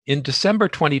In December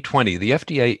 2020, the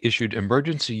FDA issued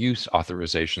emergency use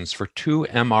authorizations for two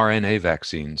mRNA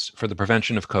vaccines for the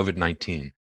prevention of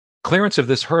COVID-19. Clearance of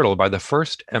this hurdle by the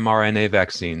first mRNA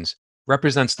vaccines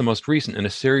represents the most recent in a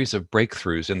series of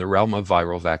breakthroughs in the realm of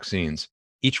viral vaccines,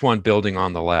 each one building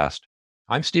on the last.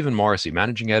 I'm Stephen Morrissey,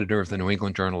 managing editor of the New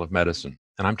England Journal of Medicine,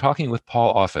 and I'm talking with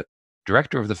Paul Offit,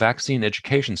 director of the Vaccine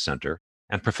Education Center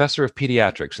and professor of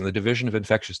pediatrics in the Division of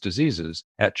Infectious Diseases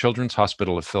at Children's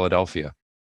Hospital of Philadelphia.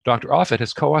 Dr. Offit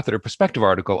has co-authored a perspective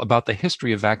article about the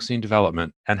history of vaccine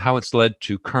development and how it's led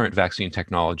to current vaccine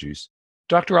technologies.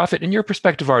 Dr. Offit, in your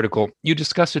perspective article, you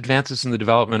discuss advances in the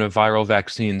development of viral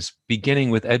vaccines, beginning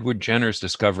with Edward Jenner's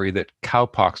discovery that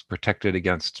cowpox protected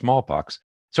against smallpox.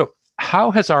 So,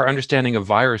 how has our understanding of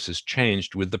viruses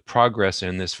changed with the progress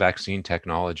in this vaccine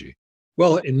technology?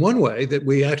 Well, in one way, that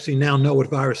we actually now know what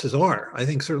viruses are. I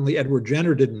think certainly Edward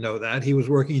Jenner didn't know that. He was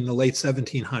working in the late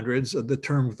 1700s. The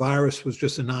term virus was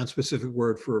just a nonspecific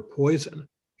word for poison.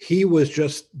 He was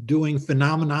just doing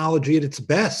phenomenology at its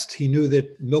best. He knew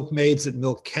that milkmaids that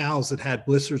milked cows that had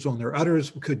blisters on their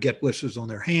udders could get blisters on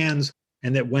their hands,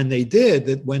 and that when they did,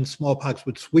 that when smallpox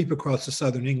would sweep across the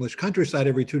southern English countryside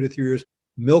every 2 to 3 years,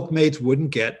 milkmaids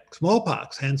wouldn't get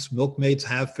smallpox. Hence, milkmaids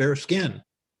have fair skin.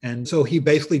 And so he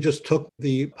basically just took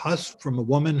the pus from a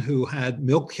woman who had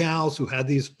milk cows, who had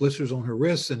these blisters on her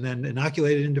wrists, and then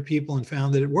inoculated into people and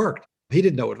found that it worked. He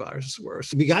didn't know what viruses were.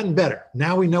 So we've gotten better.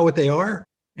 Now we know what they are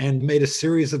and made a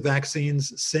series of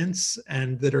vaccines since,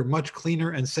 and that are much cleaner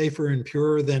and safer and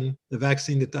purer than the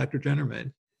vaccine that Dr. Jenner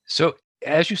made. So,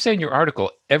 as you say in your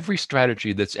article, every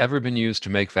strategy that's ever been used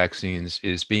to make vaccines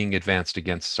is being advanced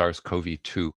against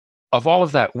SARS-CoV-2. Of all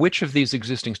of that, which of these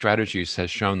existing strategies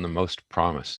has shown the most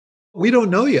promise? We don't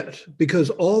know yet, because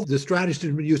all the strategies that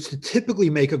have been used to typically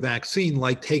make a vaccine,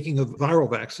 like taking a viral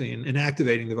vaccine and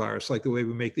activating the virus, like the way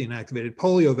we make the inactivated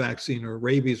polio vaccine or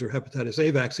rabies or hepatitis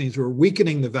A vaccines, or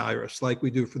weakening the virus, like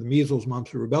we do for the measles,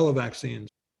 mumps, or rubella vaccines,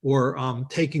 or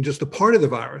taking just a part of the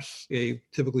virus, a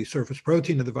typically surface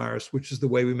protein of the virus, which is the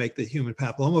way we make the human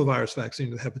papillomavirus vaccine,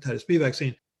 the hepatitis B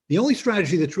vaccine. The only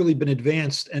strategy that's really been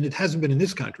advanced, and it hasn't been in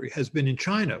this country, has been in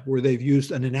China, where they've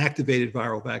used an inactivated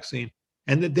viral vaccine.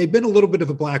 And they've been a little bit of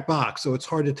a black box, so it's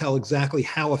hard to tell exactly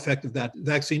how effective that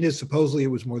vaccine is. Supposedly,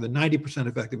 it was more than 90%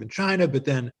 effective in China, but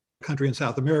then a country in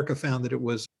South America found that it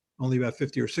was only about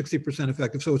 50 or 60%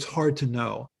 effective, so it's hard to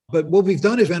know. But what we've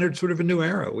done is entered sort of a new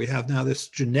era. We have now this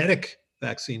genetic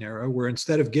vaccine era, where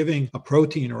instead of giving a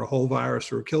protein or a whole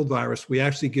virus or a killed virus, we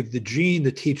actually give the gene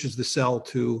that teaches the cell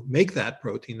to make that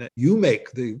protein, that you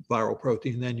make the viral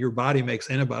protein, then your body makes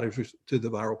antibodies to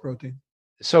the viral protein.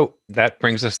 So that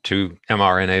brings us to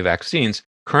mRNA vaccines.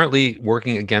 Currently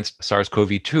working against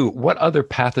SARS-CoV-2, what other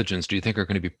pathogens do you think are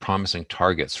going to be promising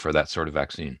targets for that sort of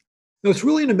vaccine? No, it's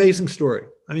really an amazing story.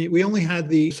 I mean, we only had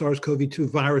the SARS-CoV-2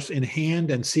 virus in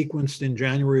hand and sequenced in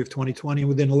January of 2020. And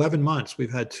within 11 months,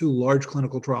 we've had two large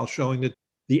clinical trials showing that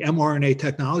the mRNA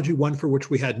technology, one for which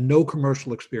we had no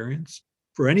commercial experience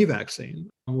for any vaccine,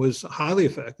 was highly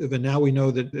effective. And now we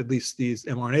know that at least these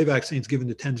mRNA vaccines given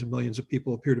to tens of millions of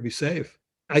people appear to be safe.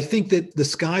 I think that the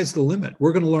sky's the limit.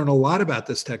 We're going to learn a lot about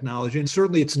this technology, and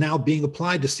certainly it's now being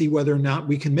applied to see whether or not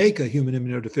we can make a human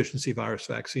immunodeficiency virus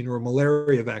vaccine or a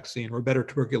malaria vaccine or a better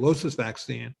tuberculosis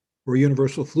vaccine or a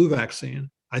universal flu vaccine.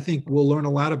 I think we'll learn a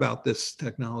lot about this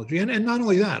technology. And not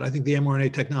only that, I think the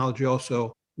mRNA technology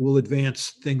also will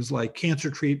advance things like cancer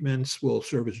treatments, will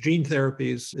serve as gene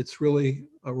therapies. It's really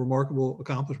a remarkable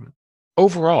accomplishment.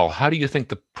 Overall, how do you think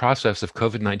the process of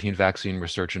COVID-19 vaccine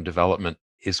research and development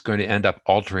is going to end up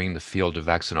altering the field of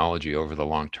vaccinology over the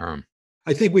long term?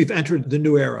 I think we've entered the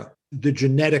new era, the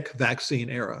genetic vaccine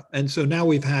era. And so now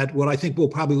we've had what I think we'll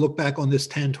probably look back on this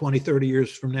 10, 20, 30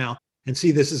 years from now and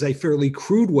see this as a fairly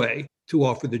crude way to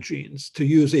offer the genes, to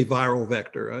use a viral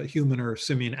vector, a human or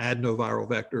simian adenoviral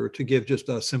vector, to give just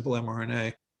a simple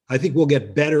mRNA. I think we'll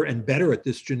get better and better at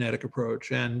this genetic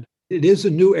approach. And it is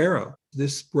a new era.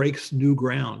 This breaks new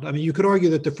ground. I mean, you could argue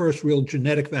that the first real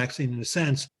genetic vaccine, in a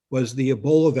sense, was the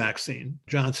Ebola vaccine,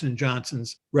 Johnson &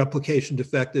 Johnson's replication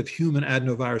defective human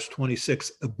adenovirus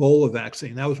 26 Ebola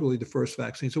vaccine. That was really the first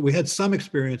vaccine. So we had some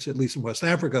experience, at least in West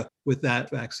Africa, with that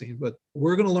vaccine. But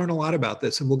we're going to learn a lot about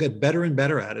this, and we'll get better and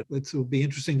better at it. It'll be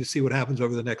interesting to see what happens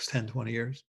over the next 10, 20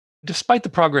 years. Despite the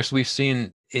progress we've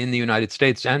seen in the United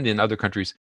States and in other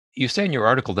countries, you say in your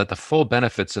article that the full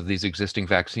benefits of these existing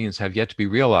vaccines have yet to be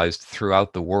realized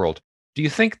throughout the world. Do you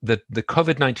think that the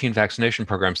COVID-19 vaccination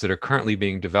programs that are currently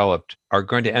being developed are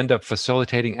going to end up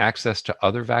facilitating access to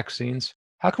other vaccines?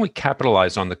 How can we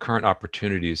capitalize on the current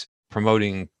opportunities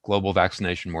promoting global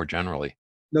vaccination more generally?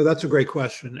 No, that's a great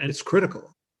question, and it's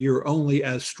critical. you're only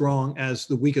as strong as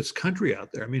the weakest country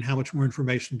out there. I mean, how much more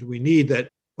information do we need that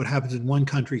what happens in one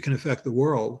country can affect the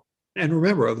world? And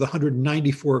remember, of the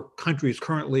 194 countries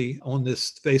currently on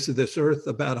this face of this earth,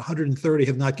 about 130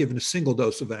 have not given a single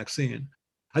dose of vaccine.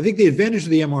 I think the advantage of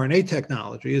the mRNA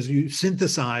technology is you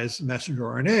synthesize messenger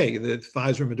RNA. The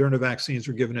Pfizer and Moderna vaccines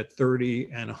are given at 30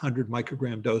 and 100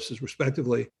 microgram doses,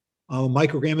 respectively. A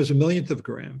microgram is a millionth of a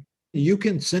gram. You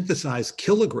can synthesize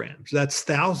kilograms. That's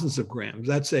thousands of grams.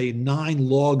 That's a 9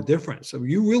 log difference. So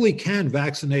you really can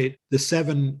vaccinate the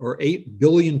 7 or 8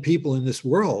 billion people in this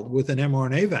world with an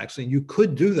mRNA vaccine. You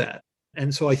could do that.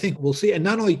 And so I think we'll see. And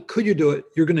not only could you do it,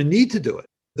 you're going to need to do it.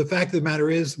 The fact of the matter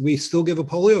is we still give a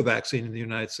polio vaccine in the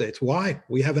United States. Why?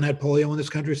 We haven't had polio in this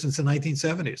country since the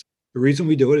 1970s. The reason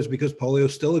we do it is because polio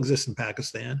still exists in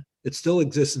Pakistan. It still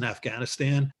exists in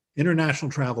Afghanistan. International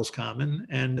travel is common.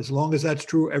 And as long as that's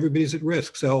true, everybody's at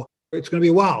risk. So it's going to be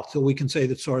a while till we can say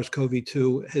that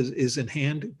SARS-CoV-2 is in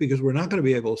hand, because we're not going to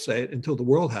be able to say it until the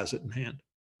world has it in hand.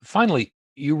 Finally,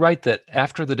 you write that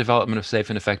after the development of safe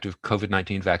and effective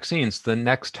COVID-19 vaccines, the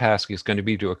next task is going to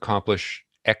be to accomplish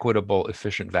equitable,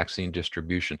 efficient vaccine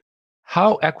distribution.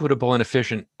 How equitable and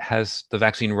efficient has the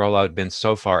vaccine rollout been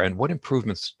so far, and what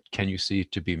improvements can you see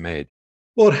to be made?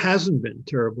 Well, it hasn't been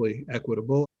terribly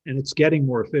equitable, and it's getting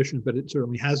more efficient, but it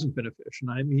certainly hasn't been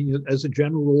efficient. I mean, as a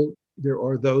general rule, there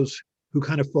are those who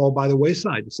kind of fall by the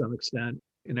wayside to some extent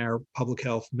in our public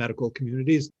health medical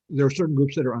communities. There are certain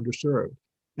groups that are underserved.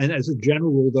 And as a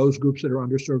general rule, those groups that are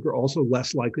underserved are also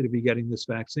less likely to be getting this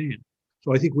vaccine.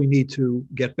 So I think we need to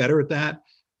get better at that.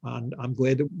 I'm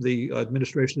glad that the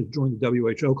administration has joined the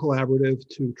WHO collaborative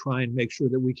to try and make sure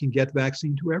that we can get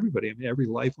vaccine to everybody. I mean, every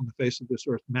life on the face of this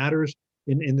earth matters.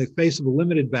 In the face of a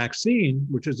limited vaccine,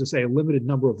 which is to say a limited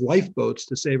number of lifeboats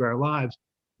to save our lives,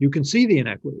 you can see the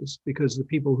inequities, because the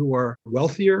people who are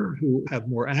wealthier, who have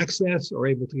more access, are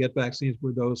able to get vaccines,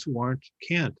 where those who aren't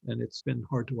can't. And it's been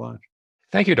hard to watch.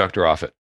 Thank you, Dr. Offit.